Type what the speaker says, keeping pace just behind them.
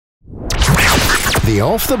The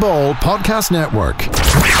Off the Ball Podcast Network.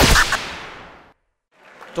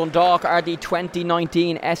 Dundalk are the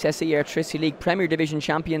 2019 SSE Airtricity League Premier Division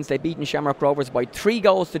champions. They've beaten Shamrock Rovers by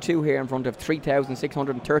 3-2 here in front of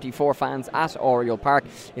 3,634 fans at Oriel Park.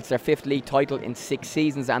 It's their 5th league title in 6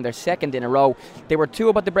 seasons and their 2nd in a row. They were 2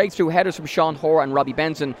 about the breakthrough headers from Sean Hoare and Robbie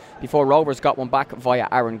Benson before Rovers got one back via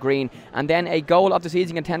Aaron Green. And then a goal of the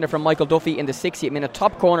season contender from Michael Duffy in the 60th minute,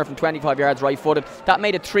 top corner from 25 yards right footed. That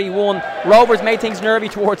made it 3-1. Rovers made things nervy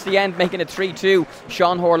towards the end, making it 3-2.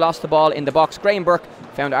 Sean Hoare lost the ball in the box. Graham Burke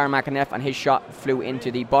found Aaron McGrath and his shot flew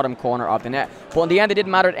into the bottom corner of the net. But in the end it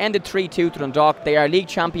didn't matter. It ended 3-2 to Dundalk. They are league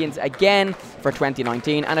champions again for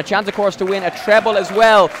 2019 and a chance of course to win a treble as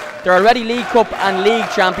well. They're already League Cup and League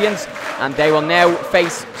champions and they will now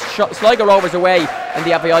face Sligo Rovers away in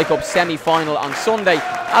the FAI Cup semi-final on Sunday.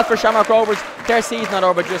 As for Shamrock Rovers, their season not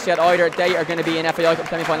over just yet either. They are going to be in FAI Cup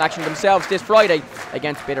semi-final action themselves this Friday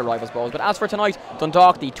against bitter rivals Bohs. But as for tonight,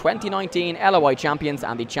 Dundalk, the 2019 LOI champions,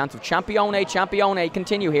 and the chance of Champione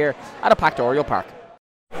continue here at a packed Oriel Park.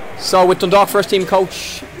 So with Dundalk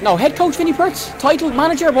head coach Vinny Perth, title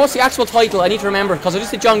manager, what's the actual title? I need to remember because I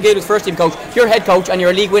just said John Gill was first team coach. You're head coach and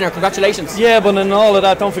you're a league winner, congratulations. Yeah, but in all of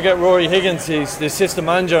that, don't forget Rory Higgins, he's the assistant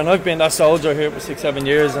manager and I've been that soldier here for 6-7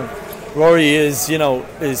 years and Rory is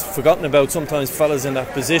forgotten about sometimes, fellas in that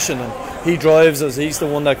position, and he drives us. He's the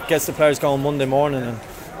one that gets the players going Monday morning,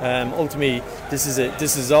 and ultimately this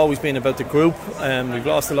has always been about the group. We've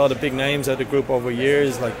lost a lot of big names out of the group over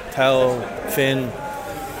years, like Tell, Finn,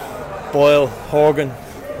 Boyle, Horgan,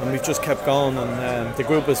 and we've just kept going. And the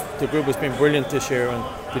group has been brilliant this year, and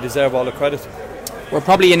we deserve all the credit. We're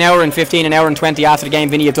probably an hour and 15, an hour and 20 after the game.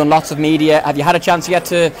 Vinny, you've done lots of media. Have you had a chance yet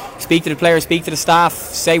to speak to the players, speak to the staff,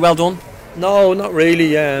 say well done? No, not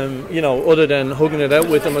really. Other than hugging it out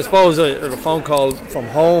with them. I suppose a phone call from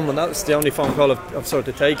home, and that's the only phone call I've sort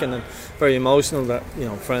of taken, and very emotional that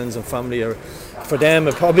friends and family are. For them,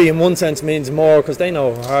 it probably in one sense means more because they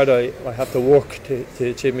know how hard I have to work to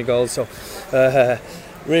achieve my goals. So,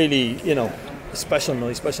 really, special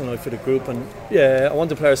night for the group, and yeah, I want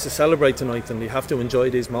the players to celebrate tonight and they have to enjoy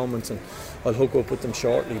these moments, and I'll hook up with them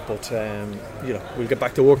shortly, but we'll get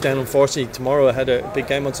back to work then. Unfortunately tomorrow I had a big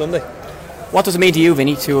game on Sunday. What does it mean to you,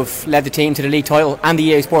 Vinny, to have led the team to the league title and the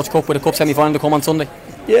EA Sports Cup with a cup semi-final to come on Sunday?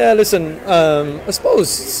 Yeah, listen, I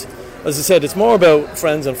suppose as I said, it's more about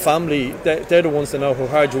friends and family. They're the ones that know how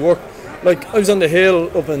hard you work. Like, I was on the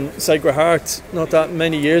hill up in Sacred Heart not that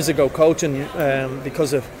many years ago coaching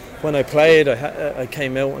because of when I played, I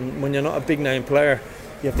came out, and when you're not a big name player,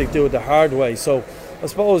 you have to do it the hard way. So I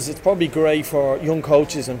suppose it's probably great for young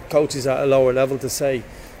coaches and coaches at a lower level to say,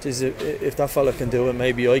 if that fella can do it,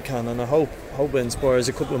 maybe I can. And I hope it inspires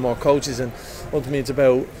a couple of more coaches. And ultimately, it's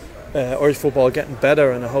about Irish football getting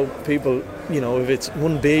better. And I hope people, if it's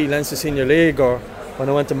 1B Leinster Senior League, or when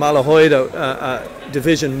I went to Malahide at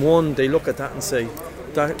Division 1, they look at that and say,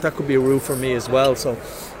 that could be a route for me as well. So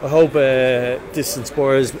I hope this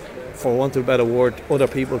inspires, for want of a better word, other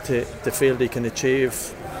people to feel they can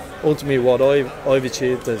achieve ultimately what I've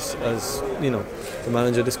achieved as the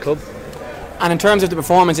manager of this club. And in terms of the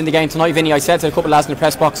performance in the game tonight, Vinny, I said to a couple of lads in the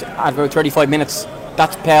press box at about 35 minutes,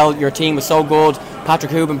 that spell, your team was so good.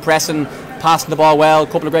 Patrick Hooban pressing, passing the ball well, a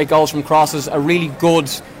couple of great goals from crosses, a really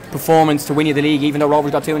good performance to win you the league. Even though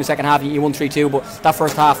Rovers got 2 in the second half, you won 3-2, but that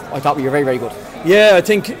first half I thought we were very, very good. Yeah, I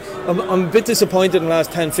think I'm a bit disappointed in the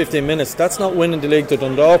last 10-15 minutes. That's not winning the league the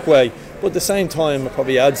Dundalk way, but at the same time it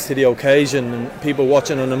probably adds to the occasion, and people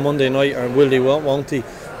watching on a Monday night, or will they, won't they?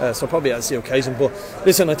 So probably adds to the occasion. But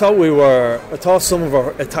listen, I thought some of our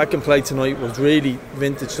attacking play tonight was really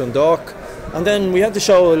vintage Dundalk, and then we had to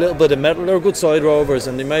show a little bit of mettle. They're good side Rovers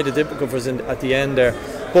and they made it difficult for us at the end there,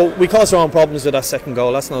 but we caused our own problems with that second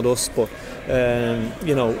goal. That's not us, but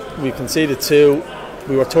we conceded 2.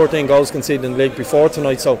 We were 13 goals conceded in the league before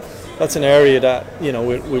tonight, so that's an area that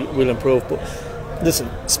we'll improve. But listen,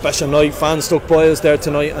 special night. Fans stuck by us there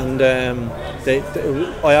tonight, and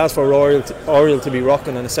I asked for Oriel to be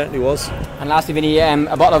rocking, and it certainly was. And lastly, Vinny,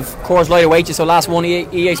 a bottle of Coors Light awaits you. So last one,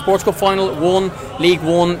 EA Sports Cup final, 1 League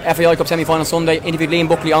 1 FAI Cup semi-final Sunday. Interviewed Liam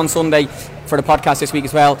Buckley on Sunday for the podcast this week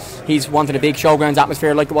as well. He's wanted a big showgrounds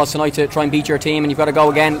atmosphere like it was tonight to try and beat your team, and you've got to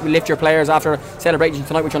go again, lift your players after celebrating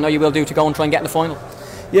tonight, which I know you will do, to go and try and get in the final.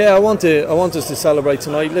 Yeah, I want us to celebrate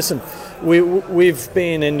tonight. Listen, we've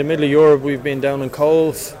been in the middle of Europe. We've been down in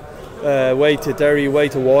Cove, way to Derry, way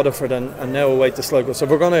to Waterford, and now away to Sligo. So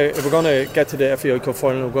if we're gonna get to the FAI Cup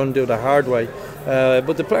final, we're going to do it the hard way.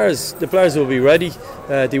 But the players will be ready.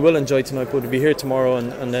 They will enjoy tonight, but they'll be here tomorrow,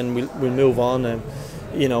 and then we'll move on.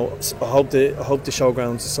 I hope the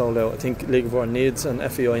showgrounds are sold out. I think League of Ireland needs and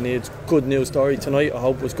FAI needs good news story tonight. I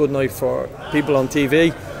hope it was a good night for people on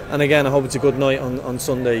TV, and again I hope it's a good night on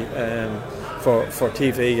Sunday for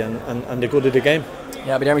TV and the good of the game.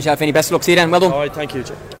 Yeah, but there, Michelle Finney, best of luck. See you then. Well done. Alright, thank you,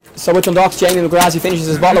 Jim. So with Dundalk's Jamie McGrath, he finishes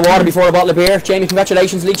his bottle of water before a bottle of beer. Jamie,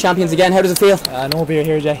 congratulations, league champions again. How does it feel? No beer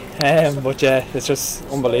here, Jay, but it's just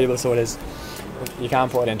unbelievable. So it is. You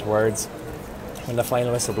can't put it into words. When the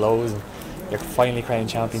final whistle blows and you're finally crowned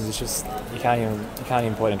champions, it's just you can't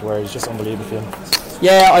even put it into words. It's just unbelievable feeling.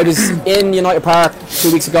 Yeah, I was in United Park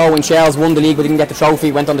 2 weeks ago when Shells won the league but didn't get the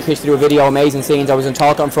trophy. Went on the pitch to do a video, amazing scenes. I was in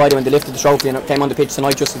Talk on Friday when they lifted the trophy, and I came on the pitch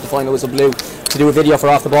tonight just as the final whistle blew to do a video for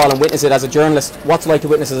Off the Ball and witness it as a journalist. What's it like to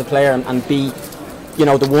witness as a player and be,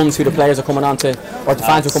 the ones who the players are coming on to, or the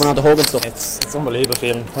fans are coming on to hug and stuff? It's unbelievable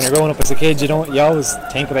feeling. When you're growing up as a kid, you always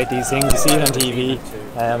think about these things. You see it on TV.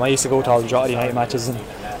 I used to go to all the Drogheda United matches and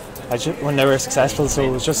when they were successful, so it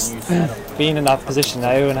was just being in that position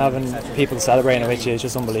now and having people celebrating with you is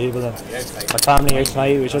just unbelievable. And my family here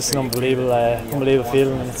tonight was just an unbelievable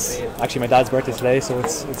feeling, and it's actually my dad's birthday today, so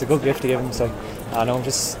it's a good gift to give him. So I know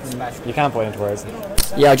you can't put it into words.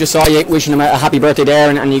 Yeah, I just saw you wishing him a happy birthday there,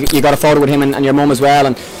 and you got a photo with him and your mum as well,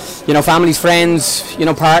 and families, friends,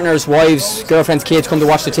 partners, wives, girlfriends, kids come to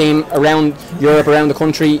watch the team around Europe, around the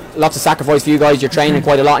country. Lots of sacrifice for you guys. You're training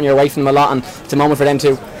quite a lot and you're away from them a lot, and it's a moment for them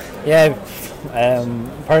too. Yeah,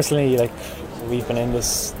 personally, we've been in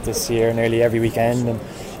this year nearly every weekend, and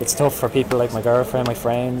it's tough for people like my girlfriend, my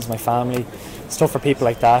friends, my family. It's tough for people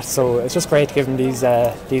like that, so it's just great to give them these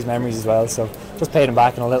memories as well. So just pay them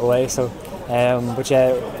back in a little way. So, but yeah,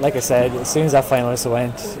 like I said, as soon as that final whistle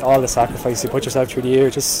went, all the sacrifice you put yourself through the year,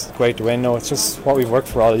 it's just great to win. No, it's just what we've worked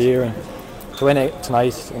for all year, and to win it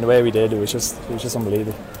tonight in the way we did, it was just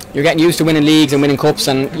unbelievable. You're getting used to winning leagues and winning cups,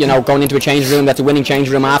 and going into a changing room, that's a winning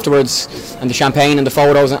changing room afterwards, and the champagne and the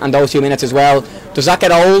photos and those 2 minutes as well. Does that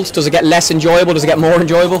get old? Does it get less enjoyable? Does it get more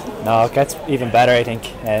enjoyable? No, it gets even better, I think.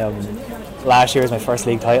 Last year was my first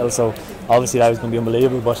league title, so obviously that was going to be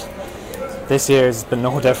unbelievable, but this year has been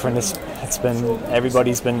no different. It's been,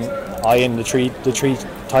 everybody's been eyeing the three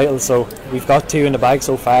titles, so we've got 2 in the bag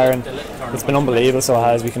so far, and it's been unbelievable.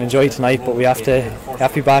 So we can enjoy tonight, but we have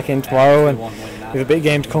to be back in tomorrow, and we have a big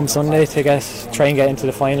game to come Sunday to try and get into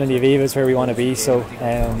the final in the Aviva's where we want to be, so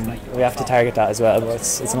we have to target that as well. But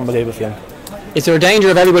it's an unbelievable feeling. Is there a danger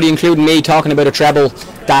of everybody, including me, talking about a treble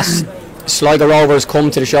that Sligo Rovers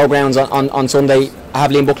come to the showgrounds on Sunday? I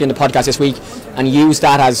have Liam Buckley in the podcast this week and use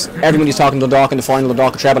that as everybody's talking Dundalk in the final,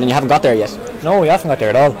 Dundalk a treble, and you haven't got there yet? No, we haven't got there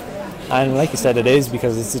at all, and like you said, it is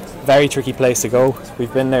because it's a very tricky place to go.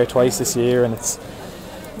 We've been there twice this year, and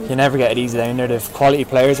you never get it easy down there. They've quality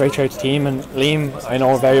players right throughout the team, and Liam I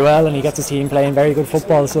know very well, and he gets his team playing very good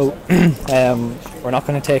football, so we're not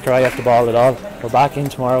going to take our eye off the ball at all. We're back in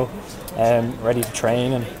tomorrow, ready to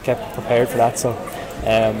train and get prepared for that, so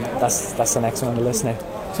that's the next one on the list now.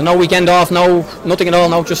 So no weekend off, nothing at all,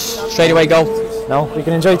 no, just straight away go? No, we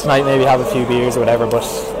can enjoy tonight, maybe have a few beers or whatever, but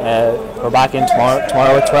we're back in tomorrow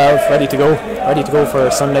at 12, ready to go for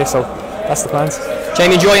Sunday, so that's the plans.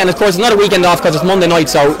 Jamie, enjoy, and of course it's not a weekend off because it's Monday night,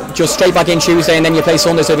 so just straight back in Tuesday and then you play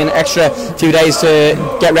Sunday, so you have an extra few days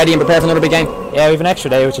to get ready and prepare for another big game. Yeah, we have an extra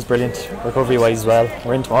day, which is brilliant, recovery wise as well.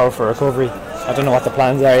 We're in tomorrow for recovery. I don't know what the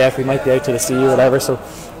plans are yet, we might be out to the sea or whatever, so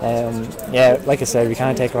yeah, like I said, we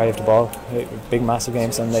can't take our eye off the ball. Big massive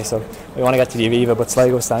game Sunday, so we want to get to the Aviva, but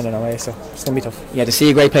Sligo's standing our way, so it's going to be tough. Yeah, the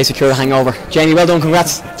sea, a great place to cure a hangover. Jamie, well done,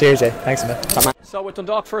 congrats. Cheers, Jay, thanks a bit. So with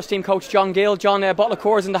Dundalk first team coach John Gill, John, a bottle of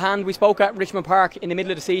Coors in the hand. We spoke at Richmond Park in the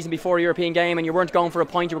middle of the season before a European game, and you weren't going for a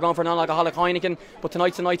pint, you were going for a non-alcoholic Heineken, but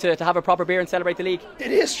tonight's the night to have a proper beer and celebrate the league.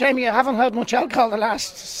 It is, Jamie. I haven't had much alcohol the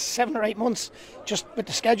last 7 or 8 months, just with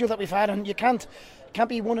the schedule that we've had, and you can't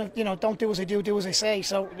be one of, don't do as I do as I say,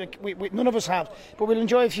 so we none of us have, but we'll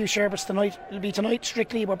enjoy a few sherbets tonight. It'll be tonight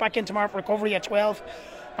strictly. We're back in tomorrow for recovery at 12,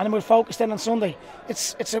 and then we'll focus then on Sunday.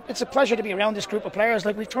 It's a pleasure to be around this group of players.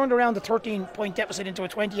 We've turned around the 13-point deficit into a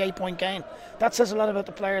 28-point gain. That says a lot about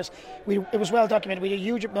the players. It was well documented. We had a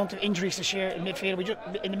huge amount of injuries this year in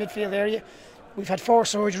midfield. In the midfield area, we've had 4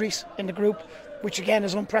 surgeries in the group, which again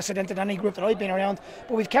is unprecedented in any group that I've been around,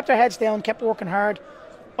 but we've kept our heads down, kept working hard.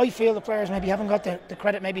 I feel the players maybe haven't got the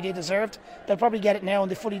credit maybe they deserved. They'll probably get it now and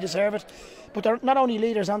they fully deserve it. But they're not only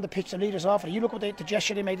leaders on the pitch, they're leaders off it. You look at the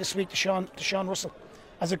gesture they made this week to Sean Russell.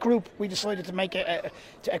 As a group, we decided to make a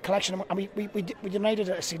collection, and we donated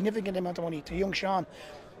a significant amount of money to young Sean.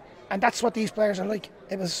 And that's what these players are like.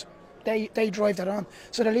 They drive that on.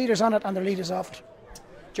 So they're leaders on it and they're leaders off it.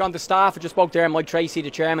 John, the staff, I just spoke there, Mike Treacy, the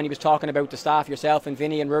chairman, he was talking about the staff, yourself and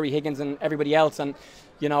Vinny and Rory Higgins and everybody else, and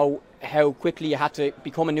how quickly you had to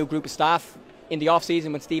become a new group of staff. in the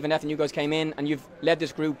off-season when Stephen F and you guys came in, and you've led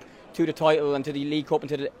this group to the title and to the League Cup and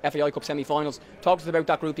to the FAI Cup semi-finals. Talk to us about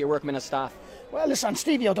that group you're working with as staff. Well, listen,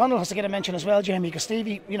 Stevie O'Donnell has to get a mention as well, Jamie, because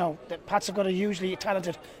Stevie, you know, the Pats have got a hugely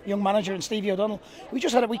talented young manager in Stevie O'Donnell. We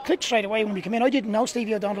clicked straight away when we came in. I didn't know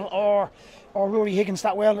Stevie O'Donnell or Rory Higgins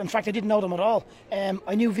that well. In fact, I didn't know them at all.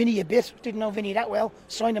 I knew Vinny a bit, didn't know Vinny that well.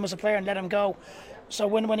 Signed him as a player and let him go. So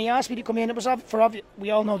when he asked me to come in, it was for obvious.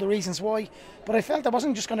 We all know the reasons why. But I felt I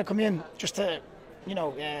wasn't just going to come in just to,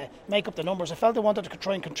 make up the numbers. I felt I wanted to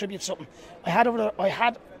try and contribute something. I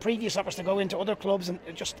had previous offers to go into other clubs, and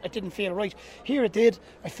it didn't feel right. Here it did.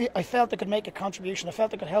 I felt I could make a contribution. I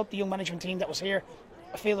felt I could help the young management team that was here.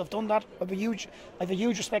 I feel I've done that. I have a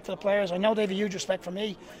huge respect for the players. I know they have a huge respect for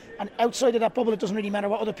me. And outside of that bubble, it doesn't really matter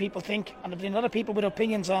what other people think. And there have been other people with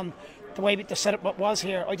opinions on the way the setup was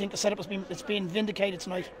here. I think the setup it's been vindicated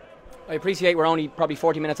tonight. I appreciate we're only probably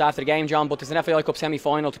 40 minutes after the game, John, but there's an FAI Cup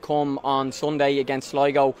semi-final to come on Sunday against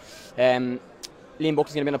Sligo. Liam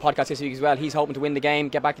Buckley's going to be on the podcast this week as well. He's hoping to win the game,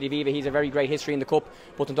 get back to the Aviva. He's a very great history in the Cup.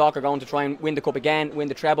 But Dundalk are going to try and win the Cup again, win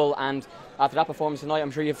the treble, and after that performance tonight,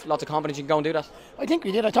 I'm sure you have lots of confidence you can go and do that. I think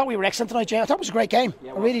we did. I thought we were excellent tonight, Jay. I thought it was a great game.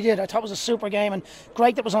 Yeah, I really did. I thought it was a super game, and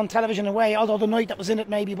great that it was on television in a way, although the night that was in it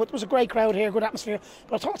maybe, but it was a great crowd here, good atmosphere.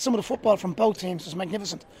 But I thought some of the football from both teams was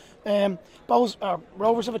magnificent.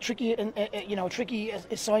 Rovers have a tricky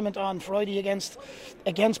assignment on Friday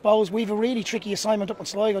against Bows. We've a really tricky assignment up in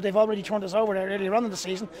Sligo. They've already turned us over there earlier on in the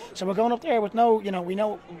season, so we're going up there with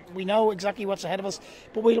we know exactly what's ahead of us.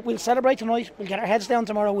 But we'll celebrate tonight. We'll get our heads down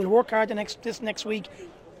tomorrow. We'll work hard this next week,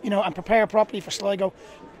 and prepare properly for Sligo.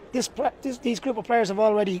 These group of players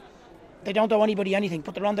they don't owe anybody anything,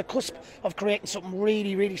 but they're on the cusp of creating something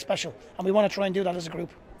really, really special, and we want to try and do that as a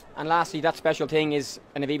group. And lastly, that special thing is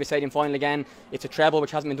an Aviva Stadium final again. It's a treble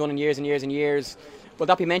which hasn't been done in years and years and years. Will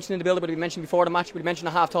that be mentioned in the build-up? Will it be mentioned before the match? Will it be mentioned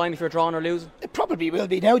at half-time if you're drawing or losing? It probably will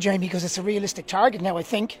be now, Jamie, because it's a realistic target now, I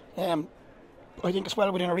think. I think it's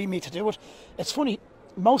well within our remit to do it. It's funny,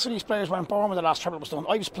 most of these players weren't born when the last treble was done.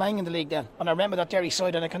 I was playing in the league then, and I remember that Derry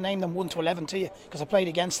side, and I can name them 1 to 11 to you because I played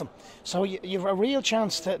against them. So you have a real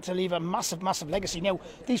chance to leave a massive, massive legacy. Now,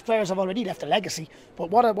 these players have already left a legacy, but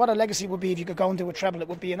what a legacy would be if you could go and do a treble. It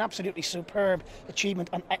would be an absolutely superb achievement,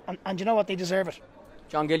 and you know what, they deserve it.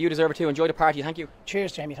 John Gill, you deserve it too. Enjoy the party. Thank you.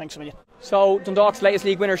 Cheers, Jamie. Thanks a million. So, Dundalk's latest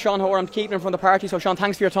league winner, Sean Hoare, I'm keeping him from the party. So, Sean,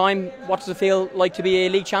 thanks for your time. What does it feel like to be a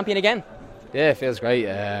league champion again? Yeah, it feels great.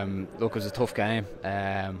 Look, it was a tough game,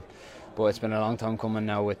 but it's been a long time coming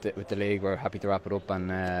now with the league. We're happy to wrap it up, and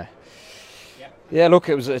look,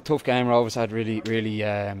 it was a tough game. Rovers had really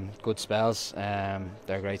good spells. They're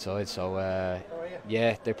a great side, so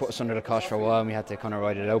they put us under the cosh for a while, and we had to kind of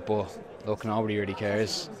ride it out. But look, nobody really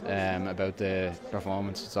cares about the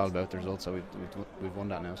performance. It's all about the results. So we've won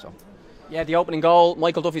that now. So. Yeah, the opening goal,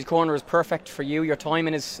 Michael Duffy's corner, is perfect for you. Your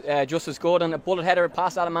timing is just as good, and a bullet header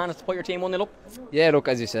past Adam Manus to put your team 1-0 up. Yeah, look,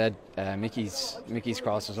 as you said, Mickey's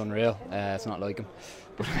cross is unreal. It's not like him,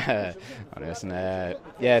 but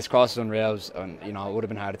his cross is unreal. And it would have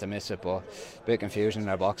been harder to miss it, but a bit of confusion in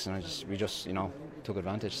our box, and we just took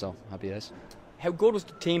advantage. So happy days. How good was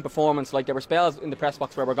the team performance? Like, there were spells in the press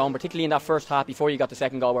box where we're going, particularly in that first half before you got the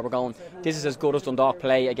second goal, where we're going, this is as good as Dundalk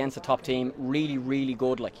play against a top team. Really, really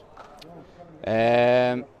good. Like.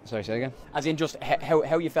 Sorry, say again? As in just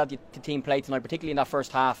how you felt the team played tonight, particularly in that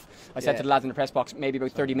first half. I said to the lads in the press box, maybe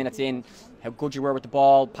about 30 minutes in, how good you were with the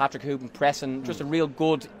ball, Patrick Hoopen pressing, just a real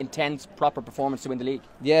good, intense, proper performance to win the league.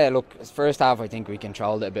 Yeah, look, first half I think we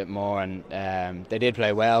controlled it a bit more, and they did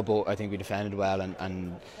play well, but I think we defended well,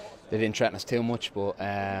 and they didn't threaten us too much. But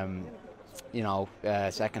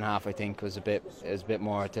second half I think was a bit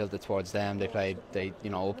more tilted towards them. They played,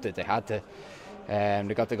 upped it. They had to.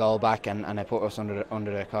 They got the goal back, and they put us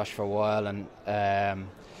under the cosh for a while. And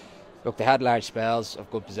look, they had large spells of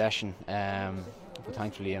good possession, but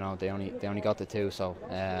thankfully, they only got the 2. So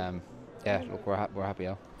look, we're happy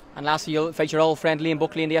out. And lastly, you'll face your old friend Liam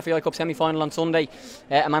Buckley in the FAI Cup semi-final on Sunday.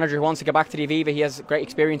 A manager who wants to get back to the Aviva. He has great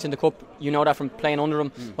experience in the Cup. You know that from playing under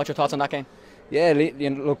him. What's your thoughts on that game? Yeah,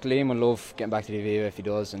 look, Liam will love getting back to the Aviva if he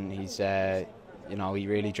does, and he's he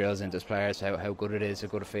really drills into his players how good it is, how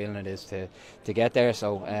good a feeling it is to get there.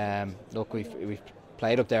 So look, we've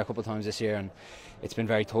played up there a couple of times this year, and it's been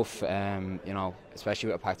very tough. Especially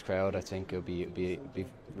with a packed crowd, I think it'll be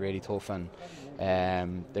really tough.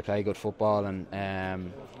 And they play good football,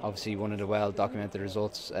 and obviously one of the well documented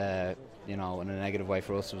results, in a negative way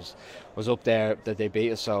for us was up there that they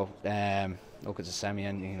beat us. So look, it's a semi,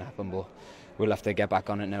 anything can happen, but we'll have to get back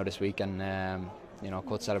on it now this week, and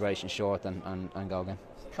cut celebration short and go again.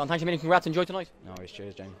 Sean, thanks a million. Congrats. Enjoy tonight. No worries.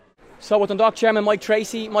 Cheers, Jamie. So with Dundalk chairman Mike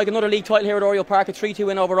Treacy, Mike, another league title here at Oriel Park, a 3-2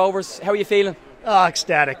 win over Rovers. How are you feeling?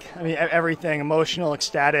 Ecstatic. I mean, everything, emotional,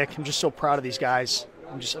 ecstatic. I'm just so proud of these guys.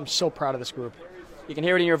 I'm so proud of this group. You can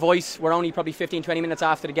hear it in your voice. We're only probably 15-20 minutes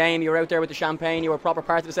after the game. You were out there with the champagne. You were a proper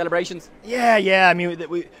part of the celebrations. Yeah. I mean,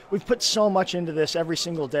 we've put so much into this every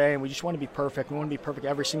single day, and we just want to be perfect. We want to be perfect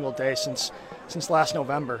every single day since last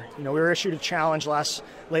November. You know, we were issued a challenge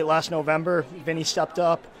late last November. Vinny stepped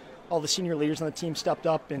up. All the senior leaders on the team stepped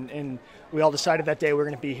up, and we all decided that day we were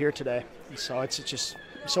going to be here today. And so it's just,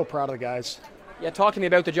 I'm so proud of the guys. Yeah, talk to me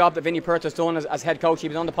about the job that Vinny Perth has done as head coach. He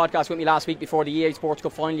was on the podcast with me last week before the EA Sports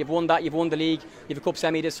Cup final. You've won that, you've won the league, you've a cup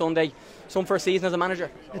semi this Sunday. Some first season as a manager.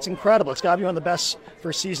 It's incredible. It's got to be one of the best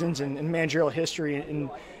first seasons in managerial history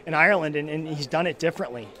in Ireland, and he's done it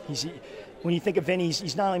differently. When you think of Vinny,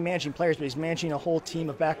 he's not only managing players, but he's managing a whole team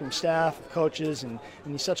of backroom staff, of coaches, and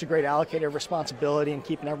he's such a great allocator of responsibility and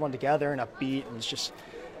keeping everyone together and upbeat. And it's just,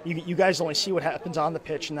 you guys only see what happens on the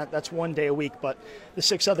pitch, and that's one day a week. But the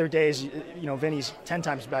 6 other days, you know, Vinny's 10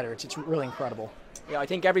 times better. It's really incredible. Yeah, I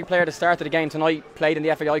think every player that started the game tonight played in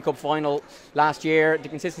the FAI Cup final last year. The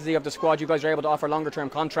consistency of the squad, you guys are able to offer longer-term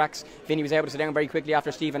contracts. Vinny was able to sit down very quickly after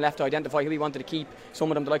Stephen left to identify who he wanted to keep. Some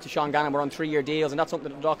of them, the likes of Sean Gannon, were on 3-year deals, and that's something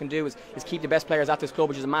that Dundalk can do is keep the best players at this club,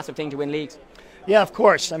 which is a massive thing to win leagues. Yeah, of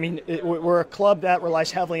course. I mean, we're a club that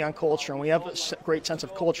relies heavily on culture, and we have a great sense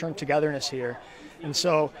of culture and togetherness here. And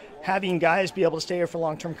so having guys be able to stay here for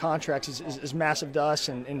long-term contracts is massive to us,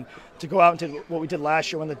 and to go out and do what we did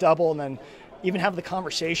last year, win the double, and then even have the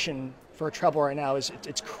conversation for a treble right now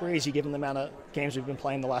it's crazy given the amount of games we've been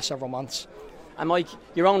playing the last several months. And Mike,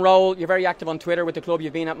 your own role, you're very active on Twitter with the club.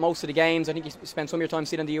 You've been at most of the games. I think you spent some of your time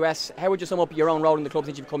sitting in the US. How would you sum up your own role in the club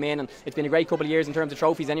since you've come in? And it's been a great couple of years in terms of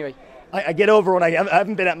trophies anyway. I get over when I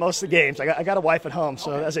haven't been at most of the games. I got a wife at home,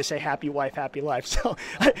 so as they say, happy wife, happy life. So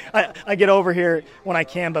I get over here when I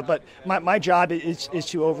can, but my job is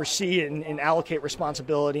to oversee and allocate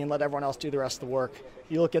responsibility and let everyone else do the rest of the work.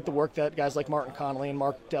 You look at the work that guys like Martin Connolly and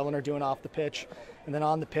Mark Devlin are doing off the pitch, and then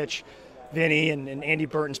on the pitch, Vinny and Andy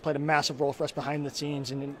Burton's played a massive role for us behind the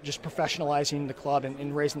scenes and just professionalizing the club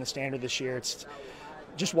and raising the standard this year. It's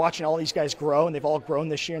just watching all these guys grow, and they've all grown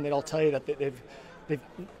this year, and they'll tell you that they've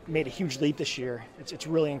made a huge leap this year. It's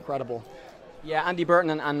really incredible. Yeah, Andy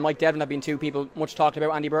Burton and Mike Devlin have been two people much talked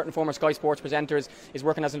about. Andy Burton, former Sky Sports presenter, is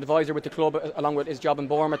working as an advisor with the club along with his job in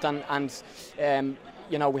Bournemouth, and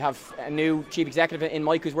you know, we have a new chief executive in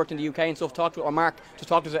Mike who's worked in the UK and stuff. Mark, just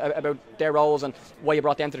talk to us about their roles and why you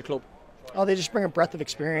brought them to the club. Oh, they just bring a breadth of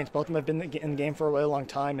experience. Both of them have been in the game for a really long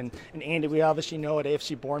time. And Andy, we obviously know at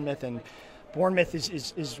AFC Bournemouth, and Bournemouth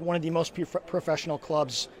is one of the most professional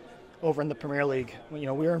clubs over in the Premier League. You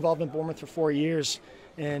know, we were involved in Bournemouth for 4 years,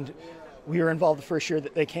 and we were involved the first year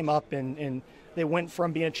that they came up, and they went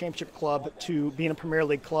from being a championship club to being a Premier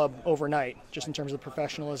League club overnight, just in terms of the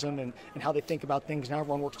professionalism and how they think about things. Now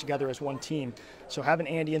everyone works together as one team. So having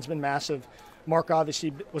Andy has been massive. Mark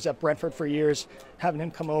obviously was at Brentford for years. Having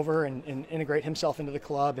him come over and integrate himself into the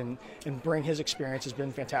club and bring his experience has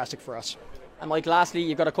been fantastic for us. And Mike, lastly,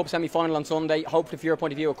 you've got a cup semi-final on Sunday. Hopefully, from your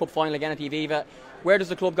point of view, a cup final again at the Aviva. Where does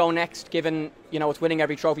the club go next, given, you know, it's winning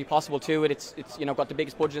every trophy possible to it? It's you know, got the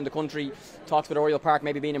biggest budget in the country. Talks about Oriel Park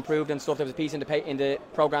maybe being improved and stuff. There was a piece in the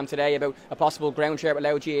programme today about a possible ground share with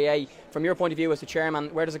Loud GAA. From your point of view as the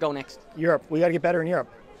chairman, where does it go next? Europe. We got to get better in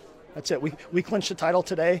Europe. That's it. We clinched the title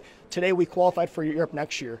today. Today we qualified for Europe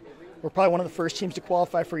next year. We're probably one of the first teams to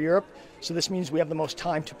qualify for Europe, so this means we have the most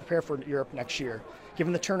time to prepare for Europe next year.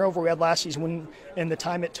 Given the turnover we had last season and the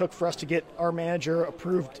time it took for us to get our manager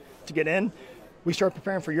approved to get in, we started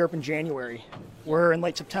preparing for Europe in January. We're in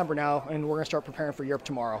late September now, and we're going to start preparing for Europe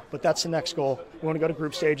tomorrow. But that's the next goal. We want to go to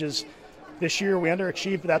group stages. This year we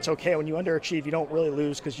underachieved, but that's okay. When you underachieve, you don't really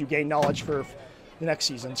lose because you gain knowledge for the next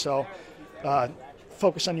season. So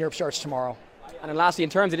focus on Europe starts tomorrow. And then lastly, in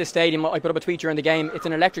terms of this stadium, I put up a tweet during the game. It's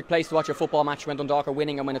an electric place to watch a football match when Dundalk are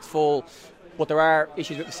winning and when it's full. But there are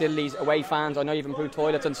issues with facilities, away fans. I know you've improved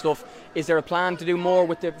toilets and stuff. Is there a plan to do more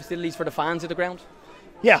with the facilities for the fans at the ground?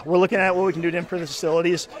 Yeah, we're looking at what we can do to improve the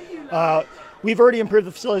facilities. We've already improved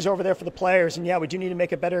the facilities over there for the players, and yeah, we do need to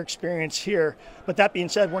make a better experience here. But that being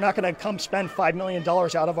said, we're not going to come spend $5 million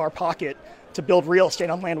out of our pocket to build real estate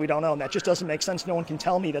on land we don't own. That just doesn't make sense. No one can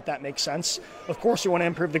tell me that makes sense. Of course, we want to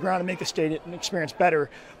improve the ground and make the stadium experience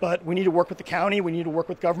better, but we need to work with the county, we need to work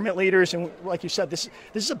with government leaders, and like you said, this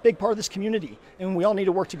is a big part of this community, and we all need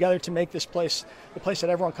to work together to make this place the place that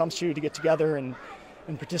everyone comes to get together and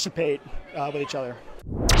participate with each other.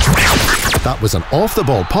 That was an Off the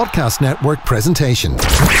Ball Podcast Network presentation.